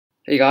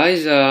Hey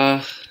guys,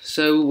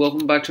 so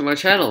welcome back to my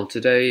channel.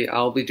 Today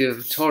I'll be doing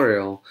a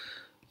tutorial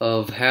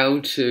of how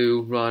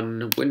to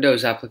run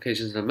Windows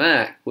applications on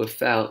Mac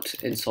without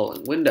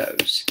installing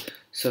Windows.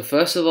 So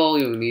first of all,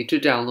 you'll need to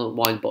download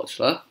Wine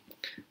Bottler,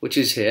 which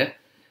is here.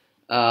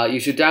 You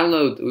should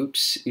download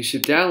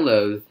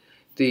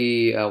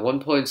the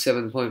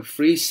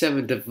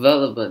 1.7.37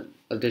 Development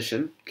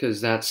Edition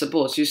because that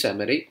supports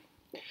Yosemite.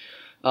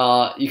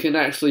 You can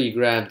actually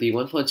grab the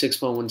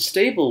 1.6.1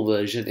 stable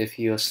version if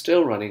you're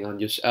still running on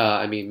your,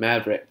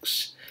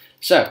 Mavericks.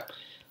 So,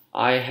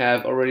 I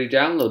have already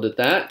downloaded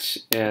that,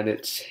 and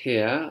it's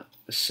here.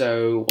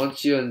 So,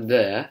 once you're in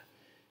there,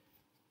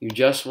 you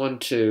just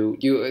want to,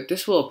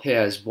 this will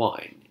appear as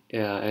Wine,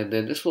 and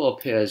then this will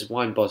appear as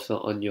Wine Bottle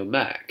on your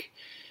Mac.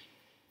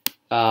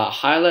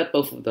 Highlight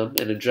both of them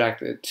and then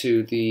drag it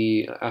to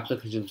the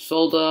applications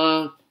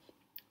folder,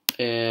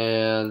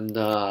 and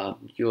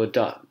you're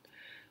done.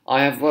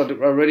 I have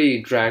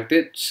already dragged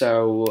it,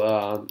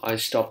 so I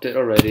stopped it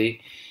already.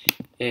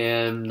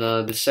 And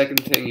the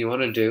second thing you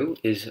want to do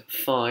is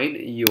find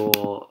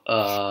your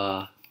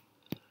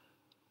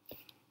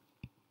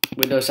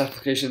Windows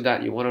application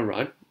that you want to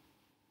run,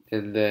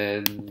 and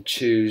then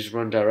choose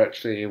Run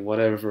Directly in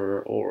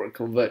whatever, or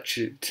convert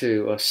it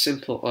to a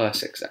simple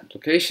OS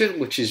application,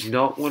 which is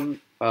not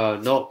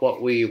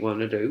what we want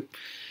to do.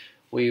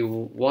 We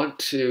want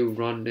to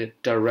run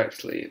it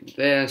directly in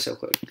there, so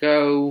click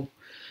Go.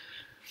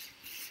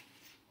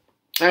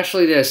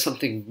 Actually, there's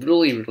something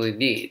really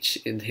neat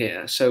in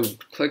here. So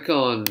click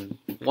on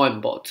Wine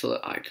Bottle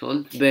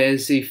icon.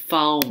 There's the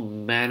file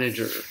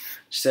manager.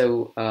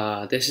 So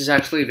this is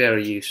actually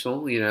very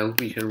useful. You know,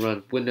 we can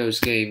run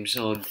Windows games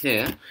on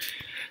here.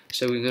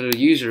 So we go to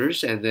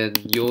users and then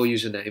your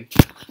username.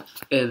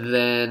 And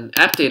then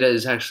app data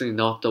is actually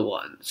not the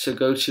one. So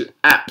go to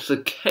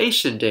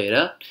application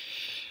data,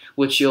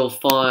 which you'll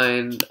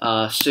find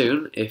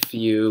soon if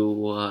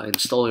you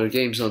install your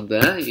games on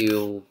there.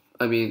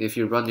 If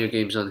you run your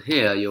games on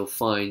here, you'll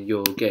find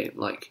your game,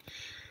 like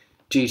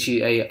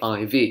GTA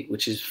IV,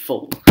 which is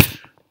full,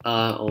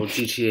 or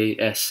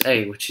GTA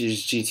SA, which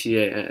is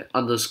GTA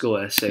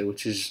underscore SA,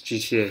 which is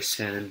GTA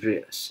San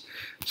Andreas.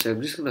 So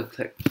I'm just going to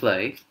click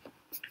play.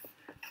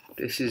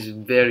 This is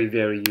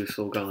very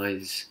useful,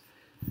 guys.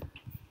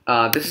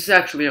 This is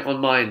actually on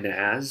my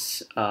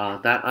NAS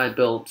that I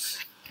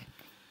built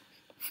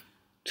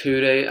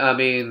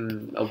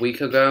a week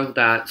ago.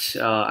 That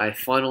I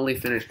finally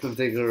finished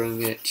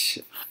configuring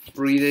it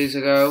 3 days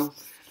ago.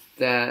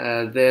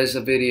 There's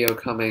a video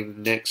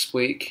coming next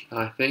week,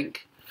 I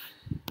think,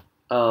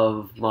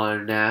 of my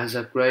NAS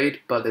upgrade,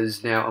 but it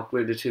is now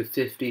upgraded to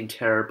 15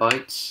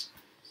 terabytes.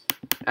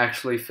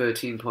 Actually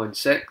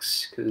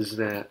 13.6 because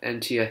they're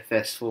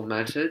NTFS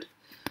formatted.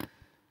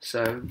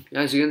 So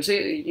as you can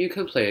see, you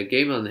can play a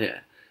game on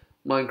here.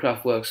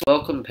 Minecraft Works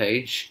welcome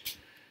page.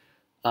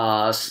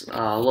 Lots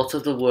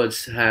of the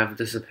words have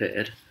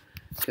disappeared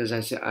because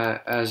as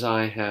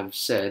I have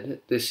said,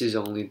 this is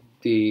only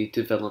the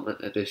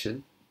development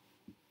edition.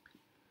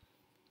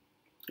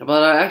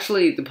 But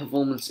actually the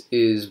performance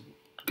is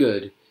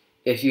good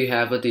if you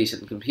have a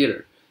decent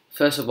computer.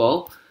 First of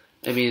all,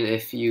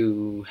 if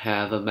you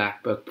have a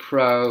MacBook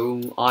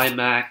Pro,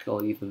 iMac,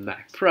 or even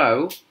Mac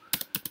Pro,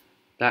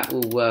 that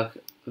will work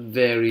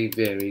very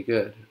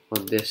good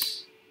on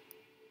this,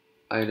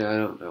 I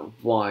don't know,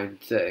 Wine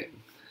thing.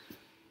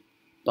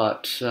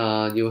 But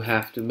you'll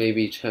have to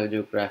maybe turn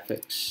your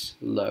graphics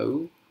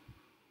low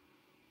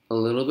a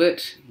little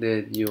bit,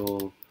 then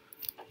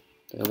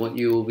what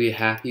you will be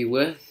happy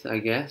with, I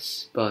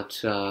guess.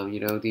 But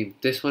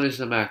this one is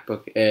the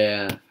MacBook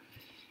Air,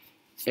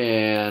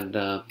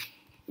 and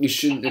you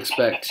shouldn't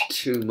expect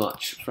too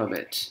much from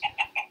it,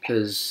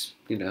 because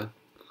you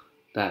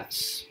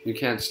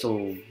can't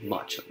install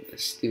much on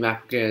this. The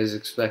MacBook Air is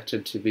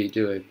expected to be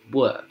doing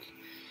work.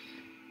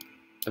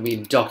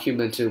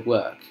 Documented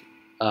work.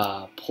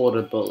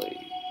 Portably,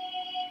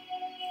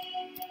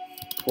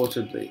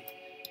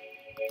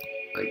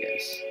 I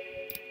guess.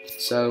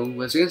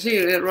 So as you can see,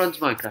 it runs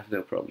Minecraft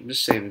no problem.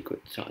 Just saving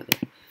quick title.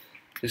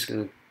 Just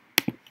gonna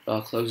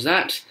close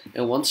that,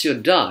 and once you're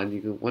done,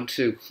 you want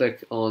to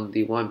click on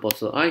the Wine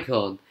Bottle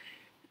icon,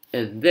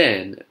 and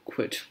then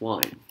quit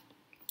Wine.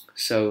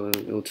 So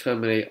it will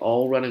terminate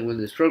all running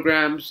Windows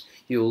programs.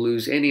 You'll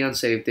lose any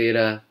unsaved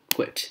data.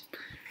 Quit,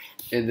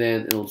 and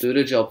then it'll do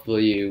the job for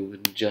you.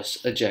 And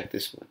just eject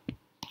this one.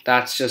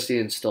 That's just the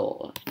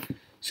installer,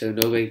 so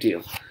no big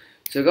deal.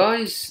 So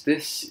guys,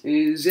 this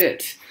is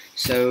it.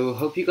 So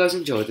hope you guys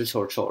enjoyed the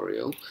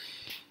tutorial.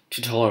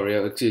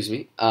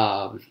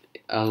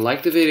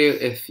 Like the video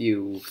if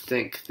you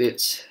think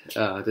this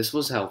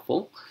was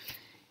helpful,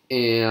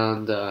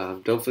 and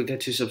don't forget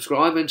to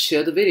subscribe and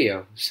share the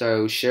video.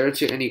 So share it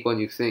to anyone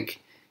you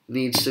think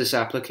needs this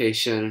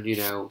application.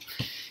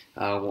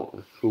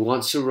 Who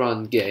wants to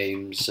run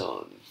games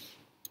on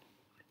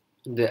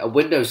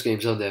Windows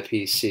games on their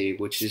PC,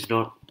 which is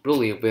not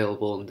really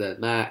available on their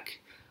Mac,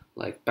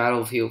 like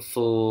Battlefield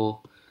 4.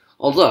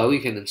 Although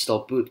you can install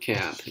Boot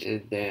Camp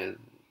and then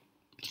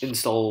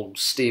install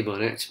Steam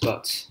on it,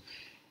 but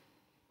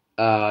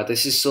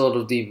This is sort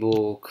of the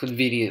more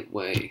convenient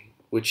way,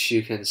 which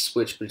you can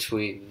switch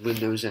between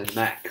Windows and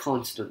Mac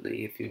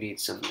constantly if you need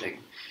something.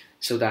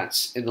 So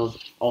that's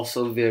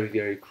also a very,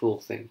 very cool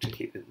thing to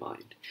keep in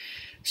mind.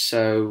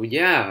 So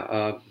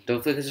yeah,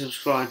 don't forget to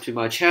subscribe to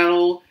my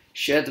channel,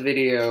 share the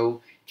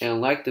video,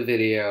 and like the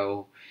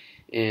video,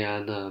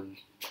 and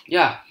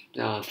yeah,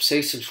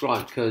 say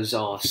subscribe because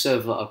our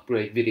server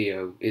upgrade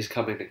video is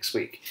coming next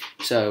week.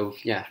 So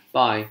yeah,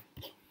 bye.